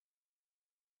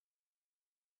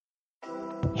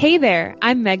Hey there,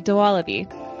 I'm Meg DeWallaby.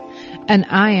 And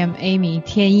I am Amy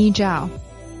Tianyi Zhao.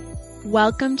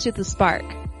 Welcome to The Spark,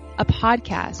 a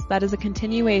podcast that is a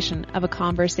continuation of a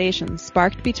conversation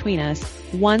sparked between us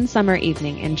one summer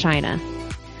evening in China.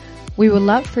 We would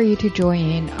love for you to join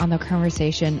in on the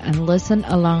conversation and listen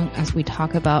along as we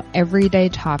talk about everyday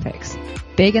topics,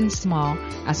 big and small,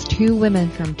 as two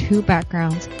women from two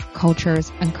backgrounds,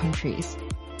 cultures, and countries.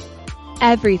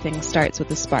 Everything starts with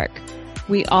a spark.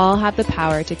 We all have the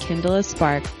power to kindle a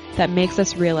spark that makes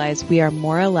us realize we are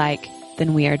more alike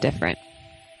than we are different.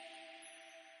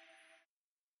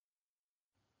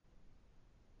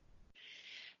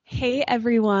 Hey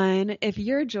everyone, if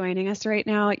you're joining us right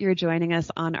now, you're joining us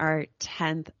on our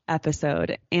 10th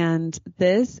episode, and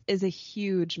this is a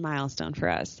huge milestone for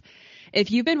us.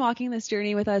 If you've been walking this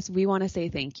journey with us, we want to say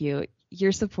thank you.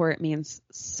 Your support means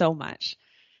so much.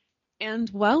 And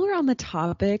while we're on the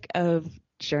topic of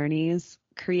journeys,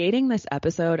 creating this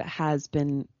episode has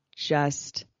been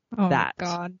just that. Oh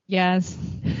God, yes.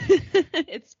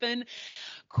 It's been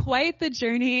quite the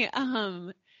journey.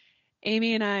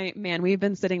 Amy and I, man, we've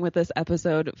been sitting with this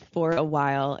episode for a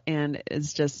while, and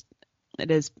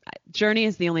journey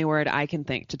is the only word I can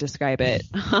think to describe it.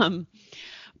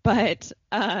 But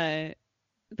the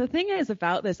thing is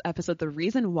about this episode, the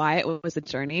reason why it was a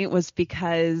journey was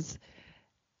because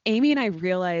Amy and I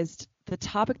realized the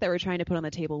topic that we're trying to put on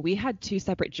the table, we had two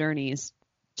separate journeys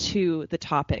to the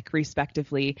topic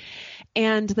respectively.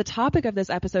 And the topic of this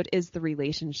episode is the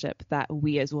relationship that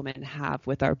we as women have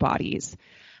with our bodies.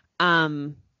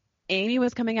 Amy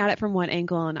was coming at it from one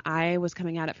angle and I was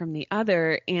coming at it from the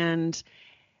other. And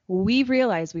we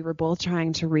realized we were both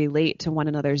trying to relate to one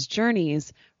another's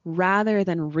journeys rather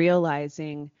than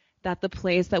realizing that the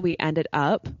place that we ended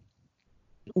up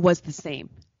was the same.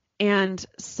 And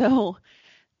so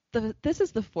this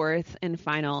is the fourth and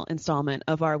final installment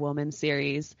of our Woman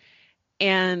series.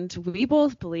 And we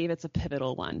both believe it's a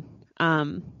pivotal one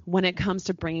when it comes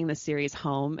to bringing the series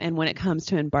home and when it comes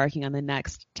to embarking on the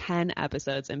next 10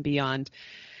 episodes and beyond.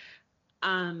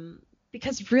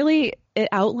 Because really, it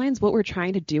outlines what we're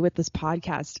trying to do with this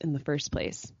podcast in the first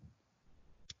place.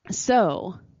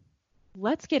 So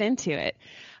let's get into it.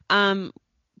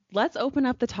 Let's open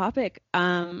up the topic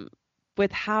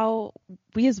with how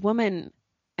we as women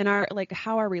and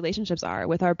how our relationships are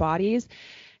with our bodies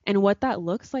and what that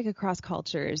looks like across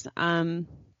cultures.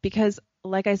 Because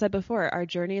like I said before, our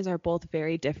journeys are both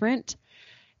very different,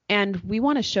 and we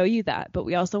want to show you that, but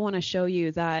we also want to show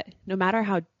you that no matter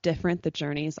how different the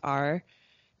journeys are,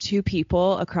 two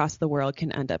people across the world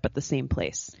can end up at the same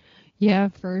place. Yeah,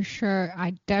 for sure.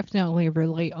 I definitely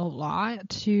relate a lot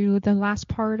to the last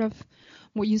part of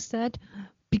what you said,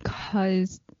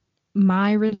 because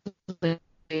my relations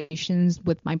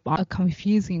with my body are a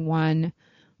confusing one.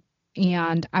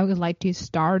 And I would like to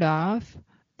start off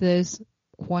this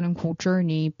quote-unquote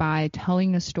journey by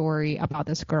telling a story about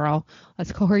this girl.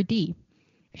 Let's call her D.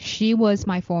 She was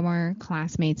my former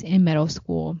classmates in middle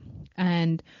school.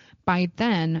 And by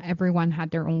then, everyone had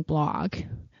their own blog.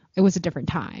 It was a different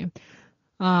time.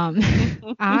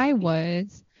 I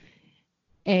was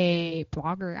a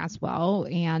blogger as well,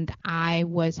 and I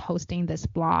was hosting this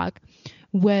blog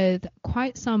with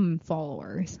quite some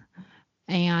followers.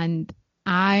 And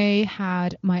I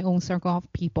had my own circle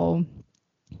of people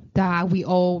that we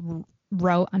all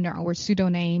wrote under our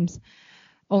pseudonyms.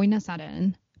 All in a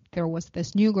sudden, there was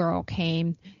this new girl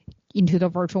came into the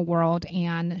virtual world,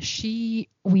 and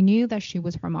we knew that she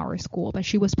was from our school, but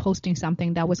she was posting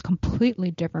something that was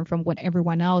completely different from what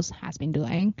everyone else has been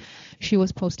doing. She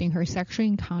was posting her sexual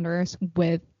encounters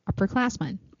with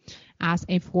upperclassmen as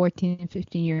a 14,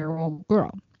 15-year-old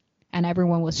girl. And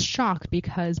everyone was shocked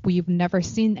because we've never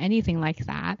seen anything like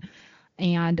that.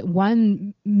 And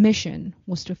one mission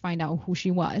was to find out who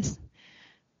she was.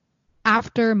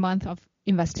 After a month of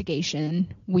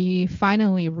investigation, we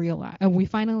finally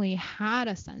had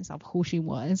a sense of who she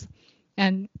was.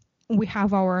 And we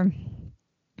had our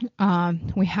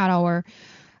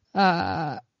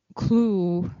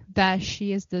clue that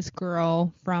she is this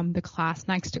girl from the class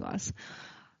next to us.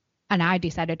 And I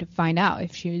decided to find out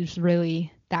if she was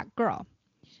really that girl.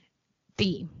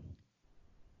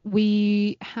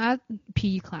 We had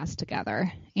PE class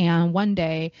together, and one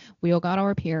day we all got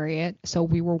our period, so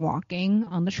we were walking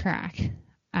on the track,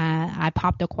 and I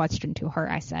popped a question to her.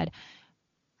 I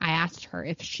asked her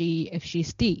if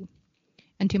she's D,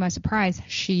 and to my surprise,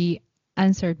 she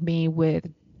answered me with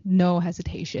no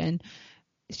hesitation.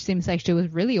 It seems like she was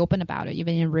really open about it,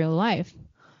 even in real life.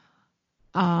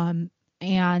 And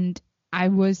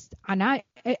I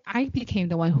became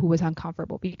the one who was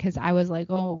uncomfortable because I was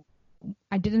like, oh,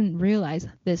 I didn't realize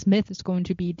this myth is going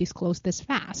to be disclosed this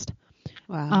fast.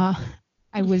 Wow.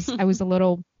 I was a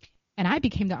little, and I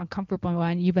became the uncomfortable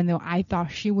one, even though I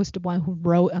thought she was the one who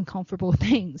wrote uncomfortable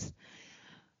things.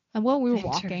 And while we were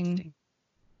walking,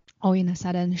 all in a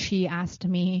sudden, she asked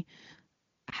me,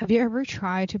 "Have you ever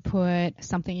tried to put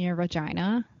something in your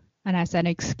vagina?" And I said,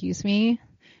 "Excuse me."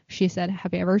 She said,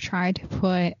 "Have you ever tried to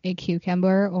put a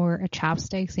cucumber or a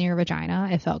chopsticks in your vagina?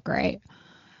 It felt great."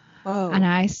 Whoa. And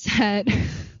I said,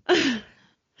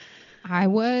 I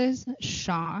was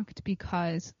shocked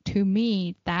because to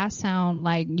me, that sounded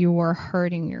like you were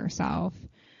hurting yourself.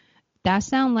 That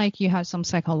sounded like you had some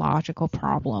psychological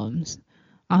problems.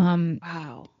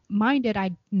 Wow. Mine did.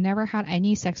 I never had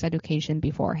any sex education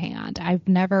beforehand.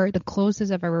 The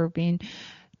closest I've ever been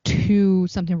to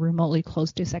something remotely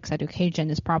close to sex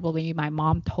education is probably my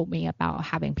mom told me about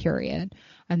having period,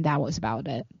 and that was about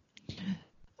it.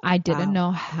 I didn't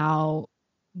know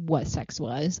what sex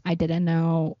was. I didn't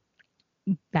know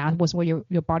that was what your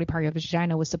body part, your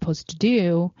vagina was supposed to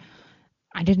do.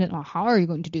 I didn't know how are you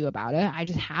going to do about it. I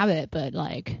just have it, but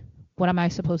like, what am I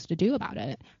supposed to do about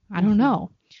it? I don't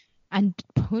know. And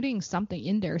putting something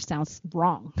in there sounds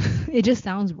wrong. It just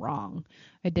sounds wrong.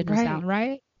 It didn't sound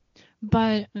right.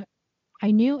 But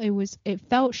I knew it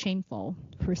felt shameful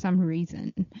for some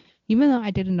reason. Even though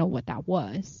I didn't know what that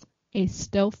was, it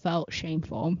still felt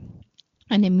shameful.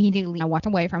 And immediately I walked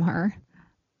away from her.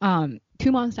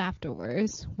 2 months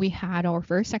afterwards, we had our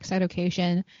first sex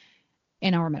education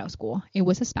in our middle school. It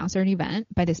was a sponsored event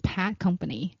by this pad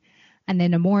company. And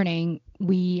in the morning,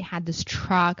 we had this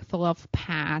truck full of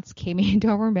pads came into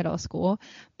our middle school.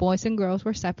 Boys and girls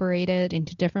were separated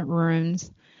into different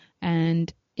rooms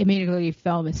and immediately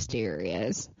felt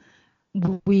mysterious.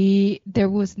 There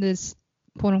was this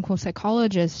quote unquote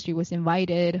psychologist. She was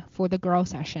invited for the girl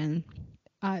session.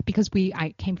 Because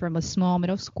I came from a small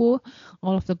middle school,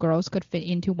 all of the girls could fit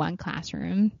into one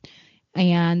classroom.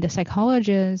 And the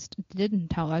psychologist didn't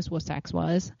tell us what sex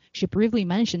was. She briefly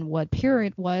mentioned what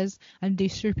period was and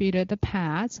distributed the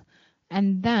pads.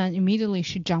 And then immediately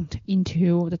she jumped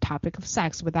into the topic of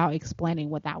sex without explaining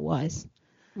what that was.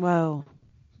 Whoa.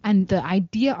 And the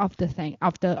idea of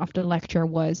the lecture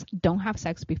was, don't have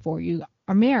sex before you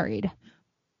are married.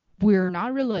 We're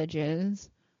not religious.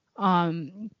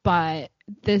 But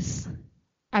this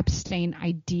abstain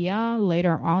idea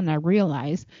later on, I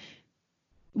realized,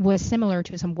 was similar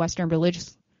to some Western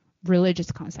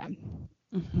religious concept.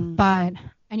 But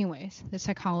anyways, the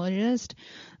psychologist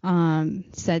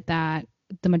said that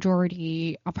the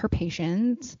majority of her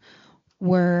patients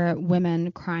were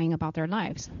women crying about their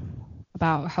lives,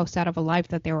 about how sad of a life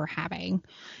that they were having.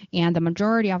 And the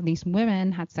majority of these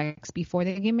women had sex before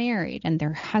they get married, and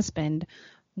their husband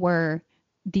were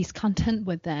discontent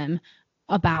with them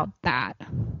about that.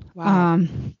 Wow.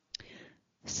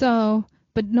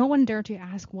 But no one dared to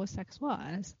ask what sex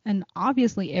was. And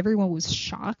obviously everyone was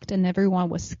shocked and everyone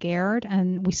was scared,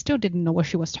 and we still didn't know what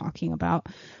she was talking about,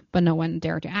 but no one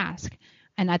dared to ask.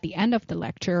 And at the end of the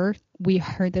lecture, we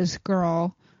heard this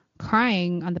girl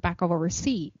crying on the back of our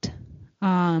seat.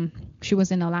 She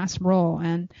was in the last row,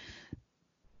 and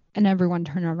everyone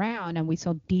turned around and we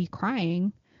saw Dee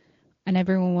crying. And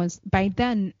everyone was, by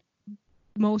then,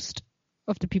 most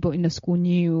of the people in the school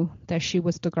knew that she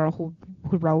was the girl who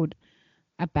wrote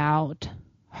about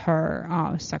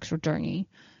her sexual journey.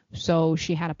 So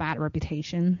she had a bad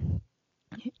reputation.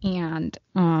 And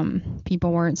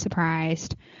people weren't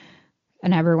surprised.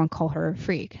 And everyone called her a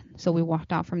freak. So we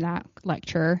walked out from that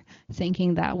lecture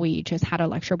thinking that we just had a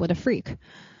lecture with a freak.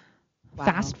 Wow.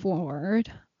 Fast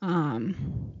forward, one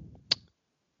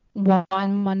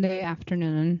Monday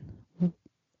afternoon,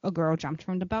 a girl jumped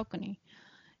from the balcony,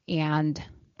 and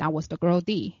that was the girl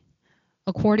D.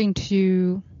 According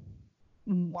to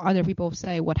other people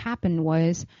say, what happened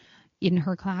was in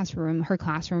her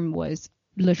classroom was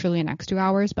literally next to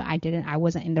ours, but I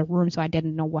wasn't in the room, so I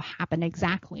didn't know what happened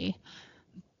exactly.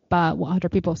 But what other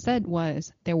people said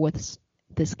was there was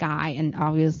this guy, and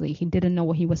obviously he didn't know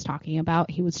what he was talking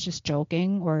about. He was just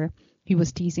joking, or he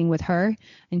was teasing with her,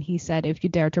 and he said, if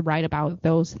you dare to write about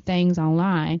those things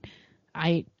online,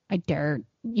 I dare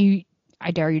you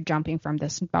jumping from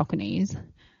this balconies. Wow.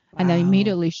 And then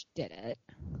immediately she did it.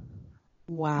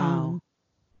 Wow.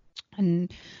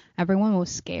 And everyone was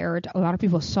scared. A lot of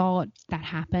people saw that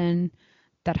happen,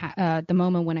 the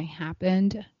moment when it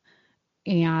happened.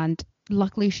 And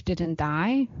luckily she didn't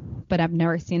die, but I've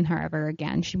never seen her ever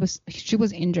again. She was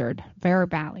injured very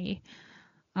badly.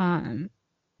 But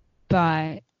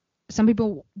some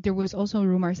people, there was also a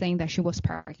rumor saying that she was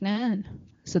pregnant.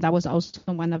 So that was also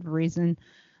one of the reasons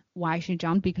why she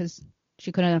jumped, because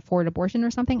she couldn't afford abortion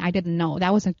or something. I didn't know.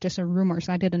 That was just a rumor,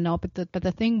 so I didn't know. But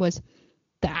the thing was,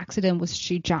 the accident was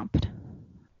she jumped.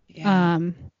 Yeah.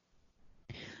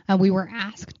 And we were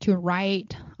asked to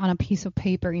write on a piece of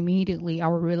paper immediately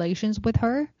our relations with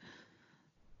her.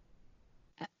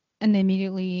 And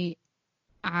immediately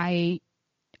I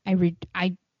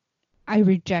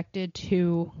rejected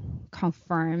to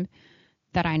confirm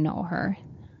that I know her.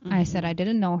 Mm-hmm. I said I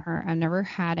didn't know her. I never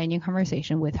had any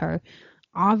conversation with her.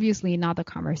 Obviously not the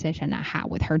conversation I had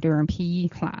with her during PE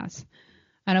class.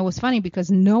 And it was funny because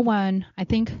I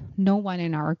think no one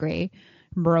in our grade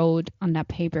wrote on that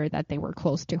paper that they were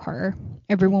close to her.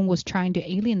 Everyone was trying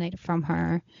to alienate from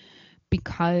her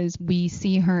because we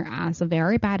see her as a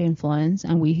very bad influence,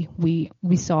 and we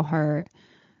saw her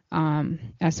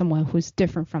as someone who's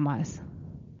different from us.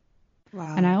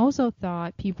 Wow. And I also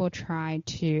thought people tried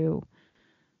to.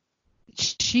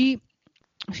 She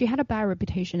had a bad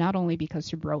reputation not only because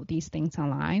she wrote these things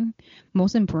online.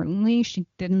 Most importantly, she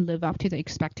didn't live up to the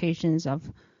expectations of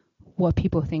what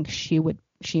people think she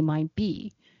might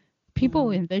be.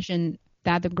 People envision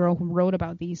that the girl who wrote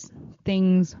about these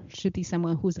things should be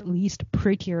someone who's at least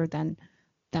prettier than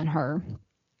her.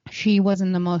 She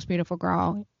wasn't the most beautiful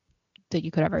girl that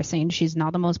you could ever seen. She's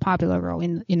not the most popular girl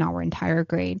in our entire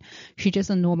grade. She's just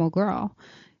a normal girl.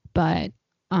 But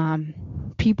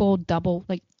people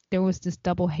there was this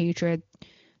double hatred,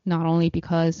 not only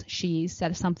because she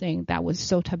said something that was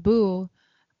so taboo,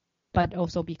 but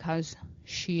also because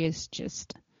she is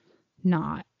just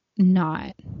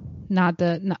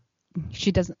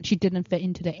she didn't fit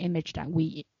into the image that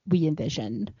we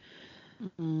envisioned.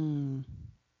 And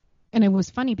it was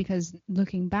funny because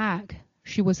looking back,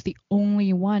 she was the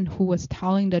only one who was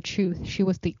telling the truth. She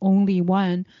was the only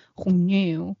one who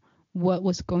knew what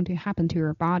was going to happen to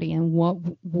your body and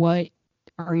what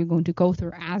are you going to go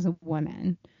through as a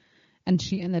woman. And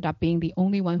she ended up being the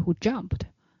only one who jumped.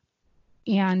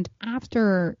 And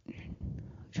after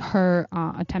her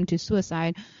attempt to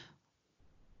suicide,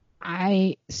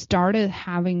 I started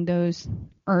having those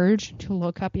urge to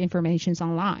look up information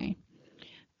online.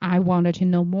 I wanted to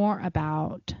know more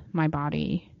about my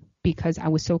body because I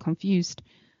was so confused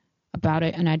about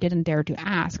it, and I didn't dare to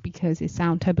ask because it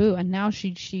sounded taboo. And now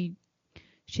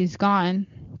she's gone.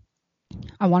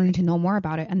 I wanted to know more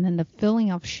about it, and then the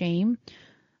feeling of shame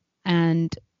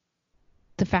and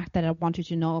the fact that I wanted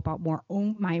to know about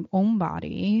my own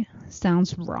body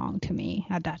sounds wrong to me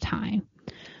at that time.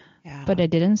 Yeah. But it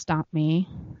didn't stop me,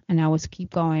 and I was keep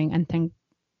going. And thank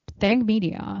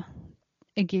media,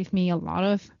 it gave me a lot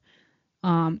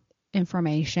of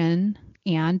information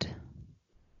and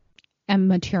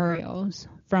materials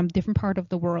from different part of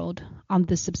the world on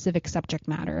this specific subject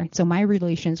matter. So my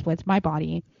relations with my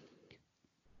body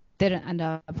didn't end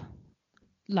up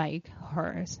like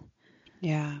hers.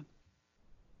 Yeah.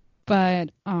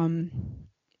 But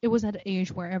it was at an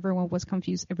age where everyone was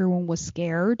confused, everyone was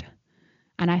scared,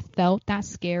 and I felt that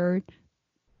scared.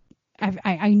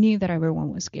 I knew that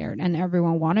everyone was scared and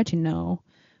everyone wanted to know,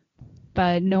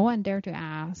 but no one dared to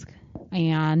ask,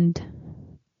 and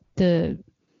the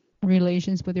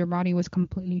relations with your body was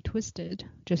completely twisted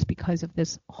just because of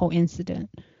this whole incident.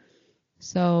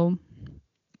 So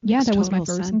yeah, that was my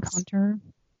first encounter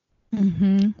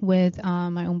with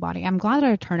my own body. I'm glad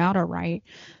that it turned out all right,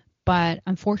 but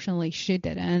unfortunately she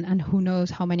didn't, and who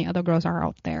knows how many other girls are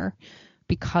out there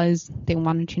because they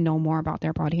wanted to know more about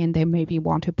their body and they maybe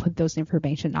want to put those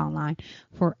information online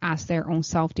as their own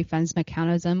self-defense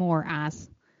mechanism, or as,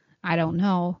 I don't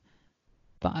know.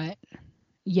 But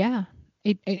yeah,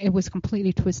 it was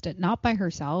completely twisted, not by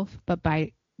herself, but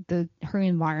by her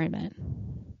environment.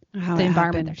 The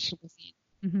environment that she was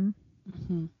in.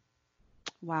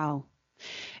 Wow.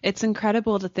 It's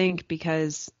incredible to think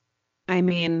because, I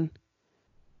mean,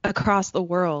 across the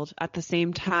world at the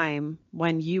same time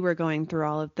when you were going through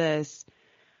all of this,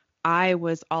 I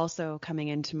was also coming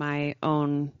into my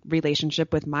own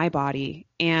relationship with my body.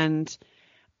 And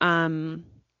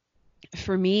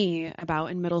for me, about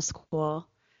in middle school,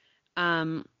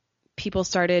 people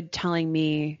started telling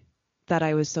me that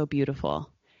I was so beautiful.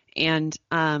 And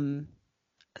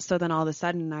so then all of a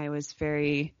sudden I was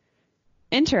very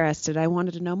interested. I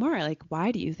wanted to know more. Like,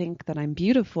 why do you think that I'm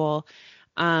beautiful?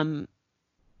 And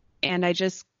I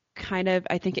just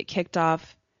I think it kicked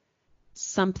off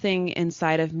something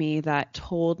inside of me that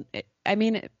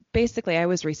basically I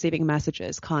was receiving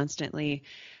messages constantly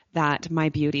that my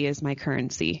beauty is my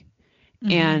currency.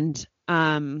 And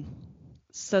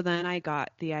so then I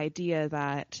got the idea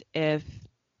that if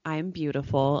I'm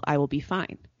beautiful, I will be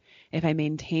fine. If I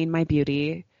maintain my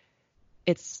beauty,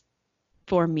 it's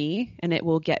for me and it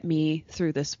will get me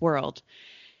through this world.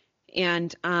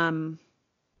 And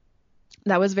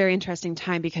that was a very interesting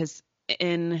time because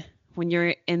when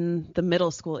you're in the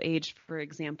middle school age, for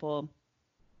example,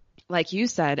 like you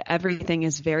said, everything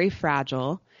is very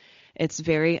fragile. It's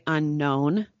very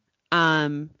unknown.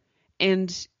 And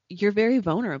you're very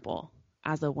vulnerable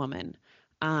as a woman,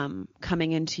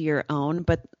 coming into your own.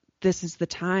 But this is the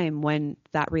time when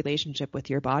that relationship with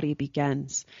your body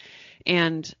begins.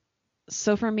 And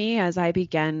so for me, as I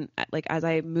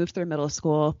moved through middle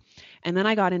school and then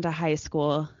I got into high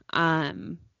school,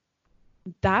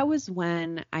 that was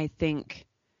when I think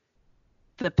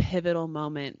the pivotal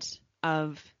moment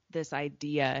of this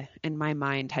idea in my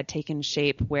mind had taken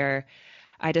shape, where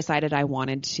I decided I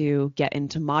wanted to get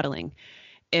into modeling.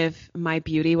 If my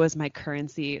beauty was my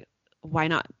currency, why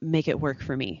not make it work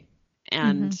for me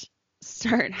and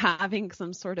start having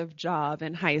some sort of job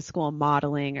in high school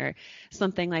modeling or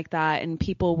something like that, and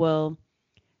people will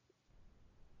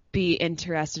be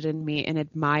interested in me and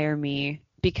admire me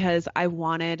because I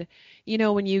wanted,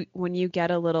 when you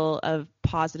get a little of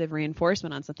positive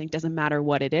reinforcement on something, doesn't matter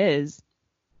what it is,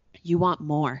 you want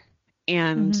more.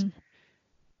 And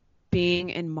being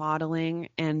in modeling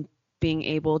and being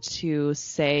able to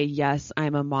say, yes,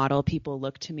 I'm a model, people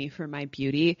look to me for my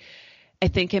beauty. I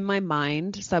think in my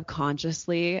mind,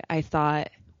 subconsciously, I thought,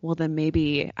 well, then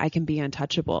maybe I can be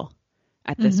untouchable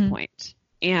at this point.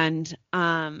 And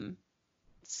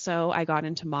so I got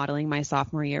into modeling my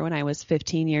sophomore year when I was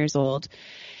 15 years old.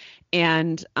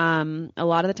 And a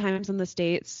lot of the times in the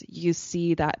States, you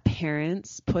see that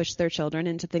parents push their children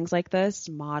into things like this,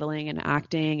 modeling and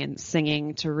acting and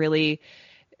singing, to really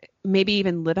maybe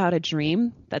even live out a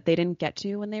dream that they didn't get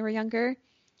to when they were younger.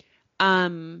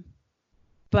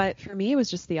 But for me, it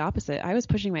was just the opposite. I was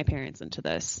pushing my parents into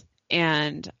this,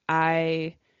 and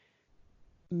I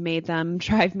made them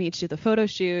drive me to the photo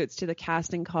shoots, to the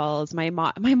casting calls. My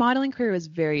modeling career was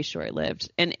very short-lived,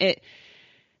 and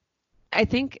I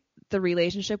think the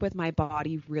relationship with my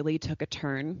body really took a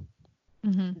turn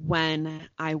when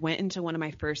I went into one of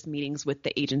my first meetings with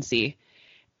the agency.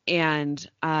 And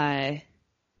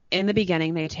in the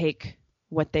beginning, they take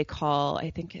what they call, I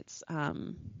think it's,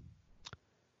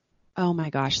 oh my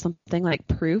gosh, something like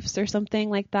proofs or something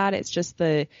like that. It's just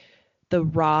the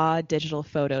raw digital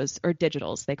photos, or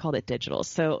digitals. They called it digitals.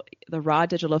 So the raw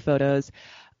digital photos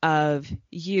of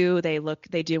you, they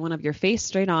do one of your face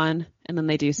straight on, and then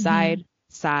they do side,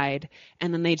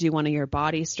 and then they do one of your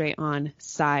body straight on,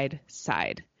 side.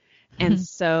 And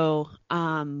so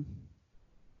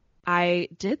I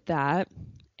did that,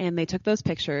 and they took those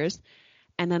pictures,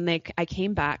 and then I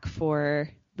came back for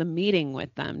the meeting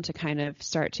with them to kind of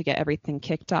start to get everything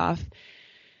kicked off.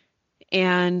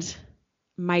 And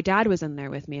my dad was in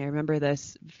there with me. I remember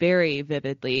this very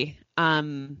vividly.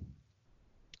 And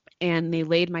they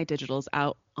laid my digitals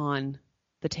out on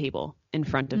the table in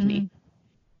front of me.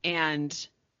 And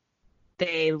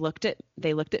they looked at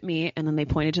me, and then they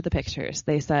pointed to the pictures.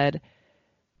 They said,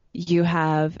 "You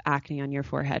have acne on your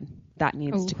forehead. That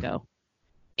needs to go."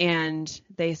 And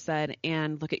they said,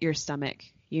 "And look at your stomach.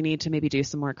 You need to maybe do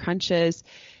some more crunches.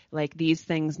 Like, these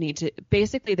things need to,"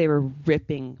 basically they were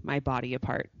ripping my body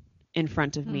apart in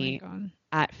front of me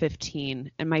at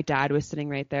 15. And my dad was sitting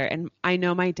right there. And I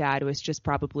know my dad was just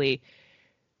probably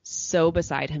so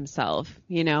beside himself,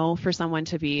 for someone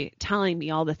to be telling me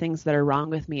all the things that are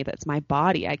wrong with me. That's my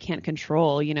body. I can't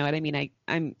control, you know what I mean?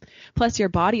 I'm plus your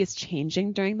body is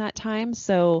changing during that time.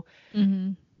 So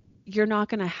you're not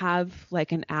going to have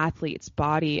like an athlete's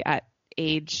body at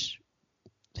age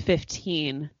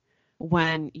 15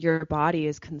 when your body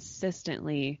is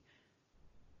consistently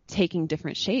taking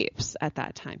different shapes at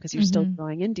that time, because you're still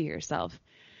growing into yourself.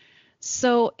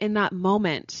 So in that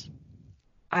moment,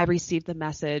 I received the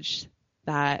message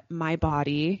that my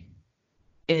body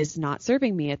is not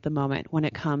serving me at the moment when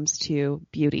it comes to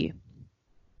beauty,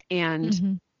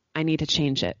 and I need to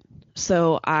change it.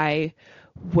 So I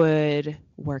would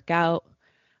work out,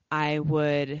 I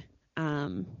would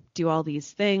do all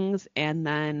these things, and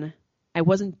then I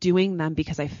wasn't doing them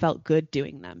because I felt good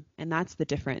doing them, and that's the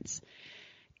difference.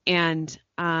 And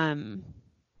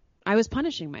I was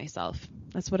punishing myself.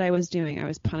 That's what I was doing. I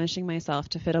was punishing myself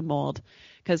to fit a mold,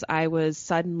 because I was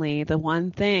suddenly, the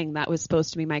one thing that was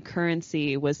supposed to be my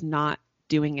currency was not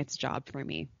doing its job for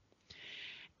me.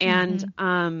 And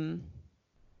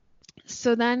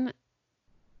so then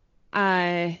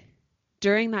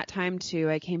during that time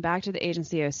too, I came back to the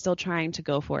agency. I was still trying to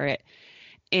go for it.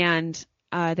 And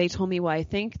they told me, well, I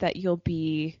think that you'll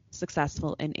be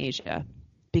successful in Asia,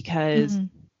 because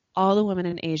all the women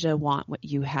in Asia want what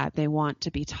you have. They want to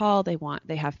be tall. They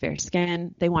have fair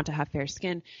skin. They want to have fair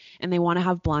skin, and they want to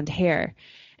have blonde hair.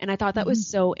 And I thought that was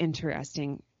so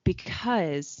interesting,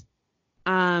 because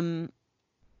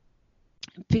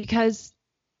because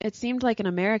it seemed like in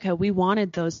America, we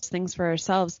wanted those things for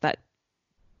ourselves that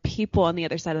people on the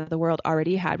other side of the world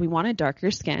already had. We wanted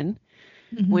darker skin.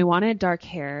 Mm-hmm. We wanted dark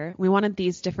hair. We wanted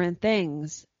these different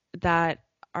things that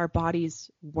our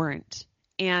bodies weren't.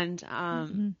 And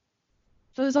so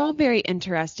it was all very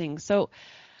interesting. So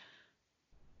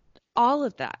all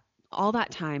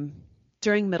that time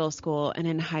during middle school and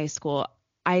in high school,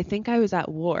 I think I was at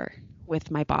war with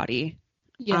my body.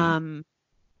 Yeah.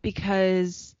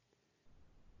 Because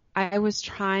I was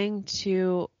trying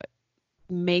to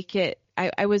make it,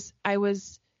 I was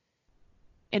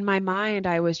in my mind,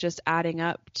 I was just adding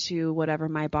up to whatever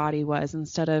my body was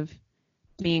instead of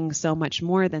being so much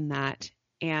more than that.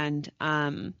 And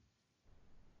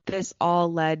this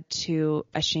all led to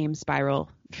a shame spiral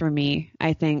for me.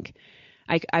 I think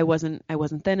I wasn't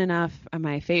thin enough, and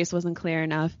my face wasn't clear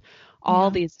enough, all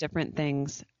these different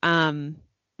things.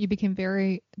 You became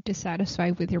very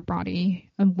dissatisfied with your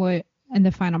body and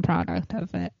the final product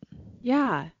of it.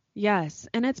 Yeah. Yes.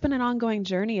 And it's been an ongoing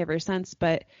journey ever since,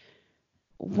 but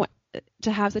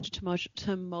to have such a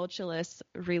tumultuous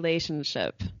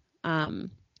relationship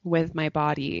with my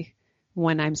body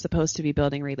when I'm supposed to be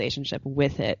building a relationship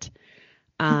with it,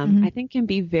 I think can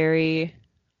be very,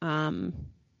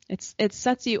 it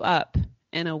sets you up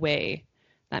in a way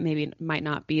that maybe might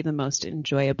not be the most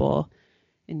enjoyable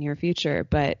in your future,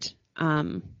 but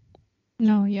no,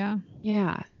 yeah.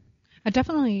 Yeah. I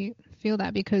definitely feel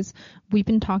that because we've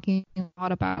been talking a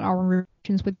lot about our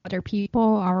relations with other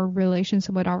people, our relations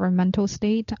with our mental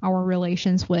state, our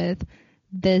relations with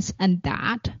this and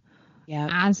that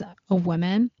as a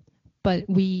woman. But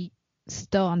we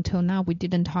still, until now, we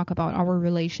didn't talk about our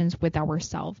relations with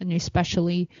ourselves, and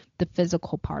especially the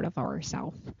physical part of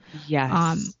ourselves.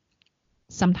 Yes.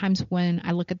 Sometimes when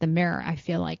I look at the mirror, I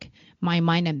feel like my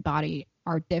mind and body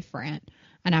are different.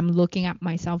 And I'm looking at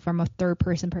myself from a third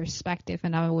person perspective,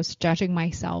 and I was judging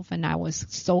myself, and I was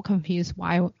so confused.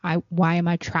 Why am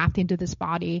I trapped into this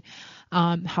body?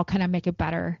 How can I make it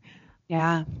better?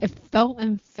 Yeah. It felt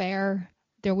unfair.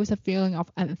 There was a feeling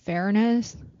of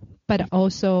unfairness, but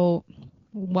also,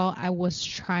 I was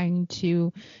trying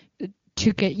to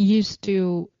get used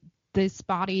to this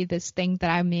body, this thing that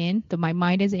I'm in, that my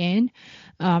mind is in.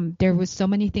 There was so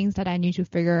many things that I need to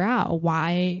figure out.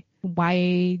 Why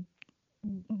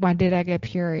did I get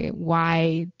period?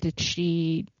 Why did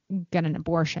she get an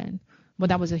abortion? Well,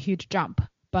 that was a huge jump.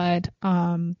 But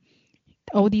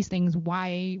all these things,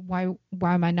 why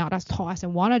am I not as tall as I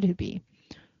wanted to be?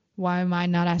 Why am I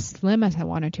not as slim as I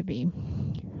wanted to be?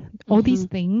 All these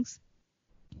things,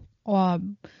 our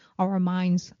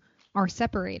minds are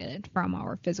separated from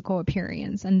our physical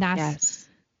appearance, and that's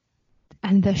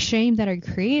and the shame that I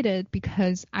created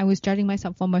because I was judging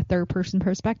myself from a third person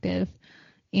perspective.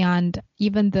 And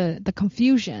even the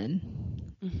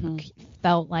confusion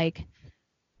felt like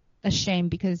a shame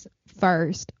because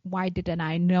first, why didn't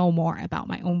I know more about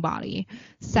my own body?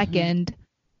 Second,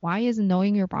 why is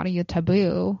knowing your body a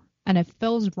taboo? And it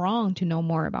feels wrong to know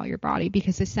more about your body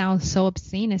because it sounds so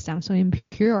obscene. It sounds so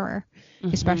impure,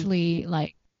 especially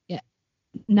like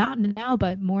not now,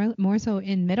 but more so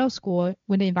in middle school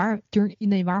when the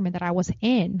environment that I was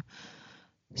in.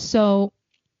 So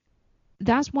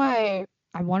that's why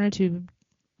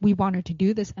we wanted to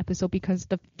do this episode, because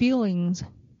the feelings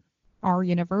are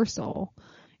universal.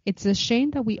 It's a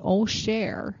shame that we all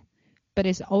share, but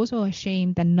it's also a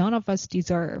shame that none of us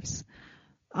deserves.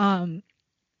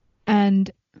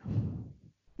 And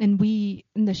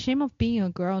the shame of being a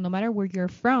girl, no matter where you're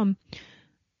from,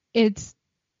 it's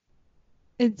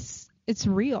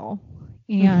real.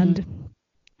 And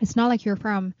it's not like you're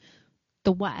from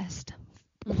the West,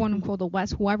 quote unquote the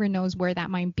West, whoever knows where that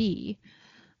might be,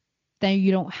 then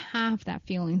you don't have that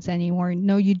feelings anymore.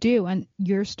 No, you do. And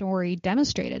your story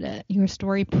demonstrated it. Your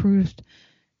story proved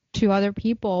to other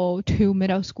people, to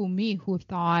middle school me, who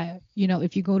thought,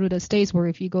 if you go to the States or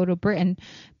if you go to Britain,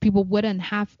 people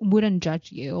wouldn't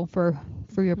judge you for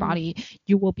your body.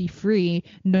 You will be free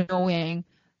knowing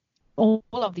all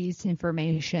of these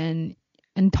information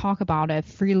and talk about it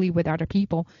freely with other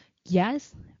people.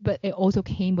 Yes, but it also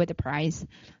came with a price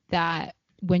that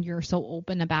when you're so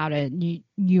open about it,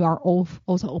 you are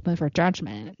also open for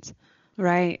judgment.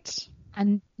 Right.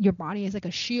 And your body is like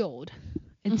a shield.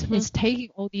 It's taking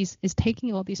all these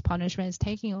punishments,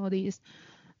 taking all these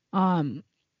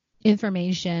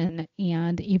information,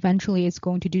 and eventually it's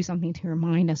going to do something to your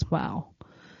mind as well.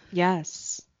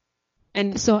 Yes.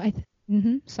 And so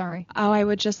sorry. Oh, I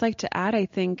would just like to add, I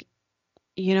think,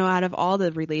 out of all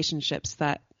the relationships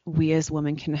that we as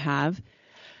women can have,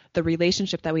 the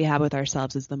relationship that we have with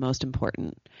ourselves is the most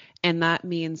important. And that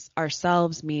means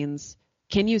ourselves means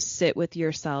can you sit with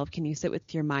yourself? Can you sit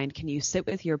with your mind? Can you sit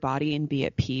with your body and be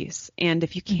at peace? And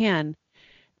if you can,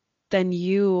 then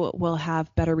you will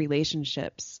have better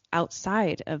relationships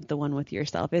outside of the one with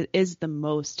yourself. It is the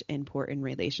most important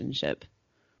relationship.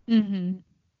 Mm-hmm.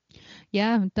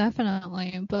 Yeah,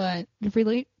 definitely. But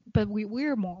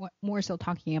we're more so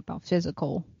talking about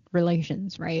physical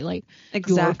relations, right? Like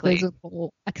Exactly. your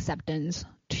physical acceptance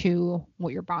to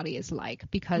what your body is like,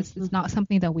 because Mm-hmm. it's not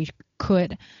something that we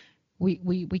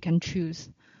can choose.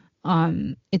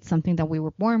 It's something that we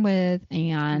were born with,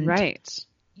 and Right.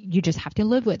 you just have to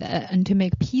live with it and to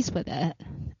make peace with it,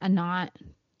 and not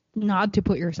to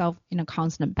put yourself in a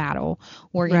constant battle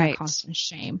or in a Right. constant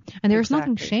shame. And there's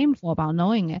nothing Exactly. shameful about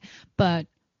knowing it, but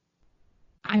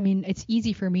I mean, it's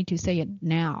easy for me to say it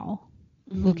now,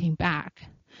 Mm-hmm. looking back.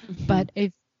 Mm-hmm. But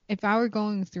if I were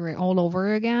going through it all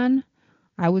over again,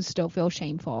 I would still feel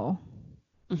shameful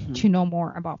Mm-hmm. to know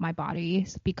more about my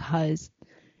bodies, because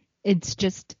it's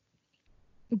just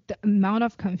the amount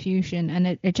of confusion, and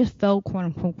it just felt quote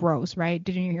unquote gross, right?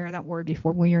 Didn't you hear that word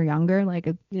before when you're younger? Like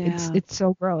it's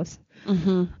so gross.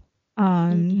 Mm-hmm.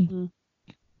 Mm-hmm.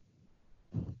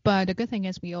 But the good thing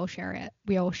is we all share it.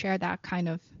 We all share that kind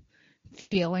of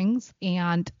feelings,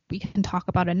 and we can talk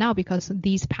about it now because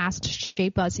these past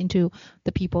shape us into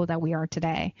the people that we are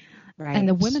today. Right. And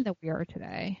the women that we are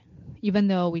today, even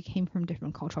though we came from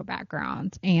different cultural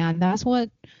backgrounds. And that's what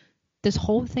this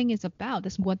whole thing is about.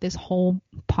 This is what this whole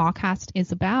podcast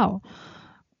is about.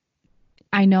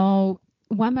 I know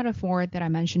one metaphor that I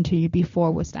mentioned to you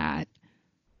before was that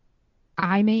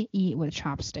I may eat with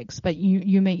chopsticks, but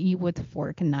you may eat with a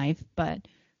fork and knife, but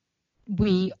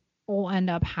we all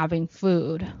end up having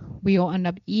food. We all end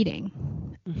up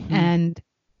eating. Mm-hmm. And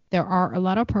there are a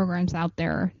lot of programs out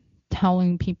there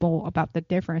telling people about the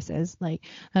differences, like,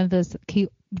 and this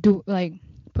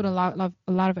put a lot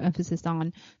of emphasis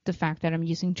on the fact that I'm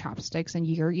using chopsticks and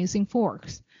you're using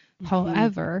forks. Mm-hmm.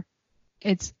 However,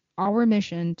 it's our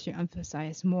mission to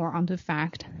emphasize more on the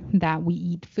fact that we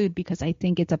eat food, because I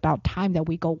think it's about time that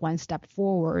we go one step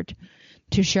forward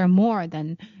to share more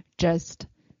than just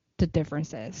the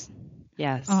differences.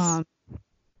 Yes.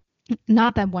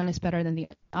 Not that one is better than the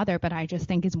other, but I just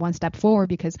think it's one step forward,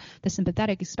 because the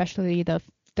sympathetic, especially the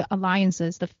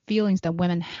alliances, the feelings that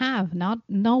women have, no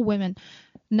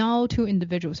two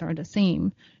individuals are the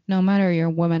same, no matter you're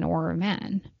a woman or a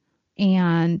man.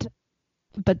 And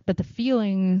but the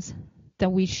feelings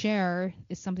that we share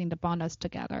is something that bond us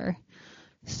together.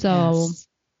 So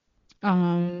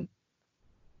yes.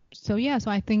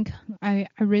 So I think I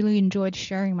really enjoyed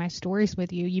sharing my stories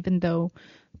with you, even though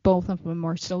both of them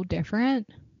are so different.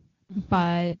 Mm-hmm.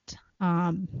 But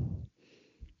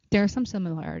there are some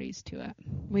similarities to it.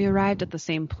 We arrived at the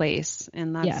same place,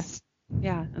 and that's yes.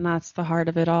 Yeah, and that's the heart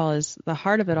of it all. Is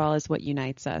what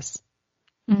unites us.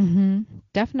 Mm-hmm.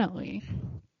 Definitely.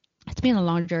 It's been a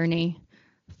long journey.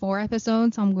 4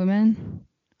 episodes on women,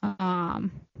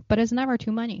 but it's never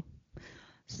too many.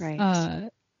 Right.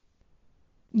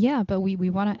 Yeah, but we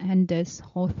want to end this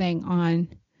whole thing on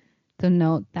the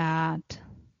note that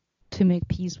to make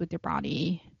peace with your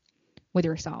body, with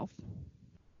yourself.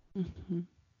 Mm-hmm.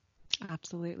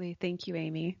 Absolutely. Thank you,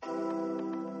 Amy.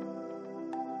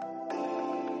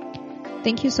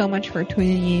 Thank you so much for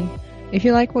tuning in. If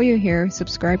you like what you hear,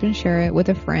 subscribe and share it with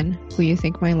a friend who you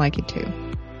think might like it too.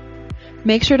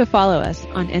 Make sure to follow us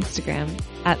on Instagram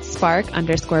at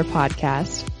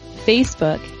 @spark_podcast,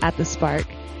 Facebook @thespark,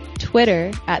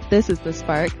 Twitter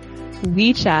 @thisisthespark,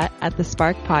 WeChat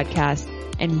 @thespark podcast,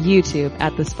 and YouTube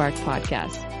 @thespark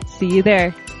podcast. See you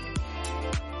there.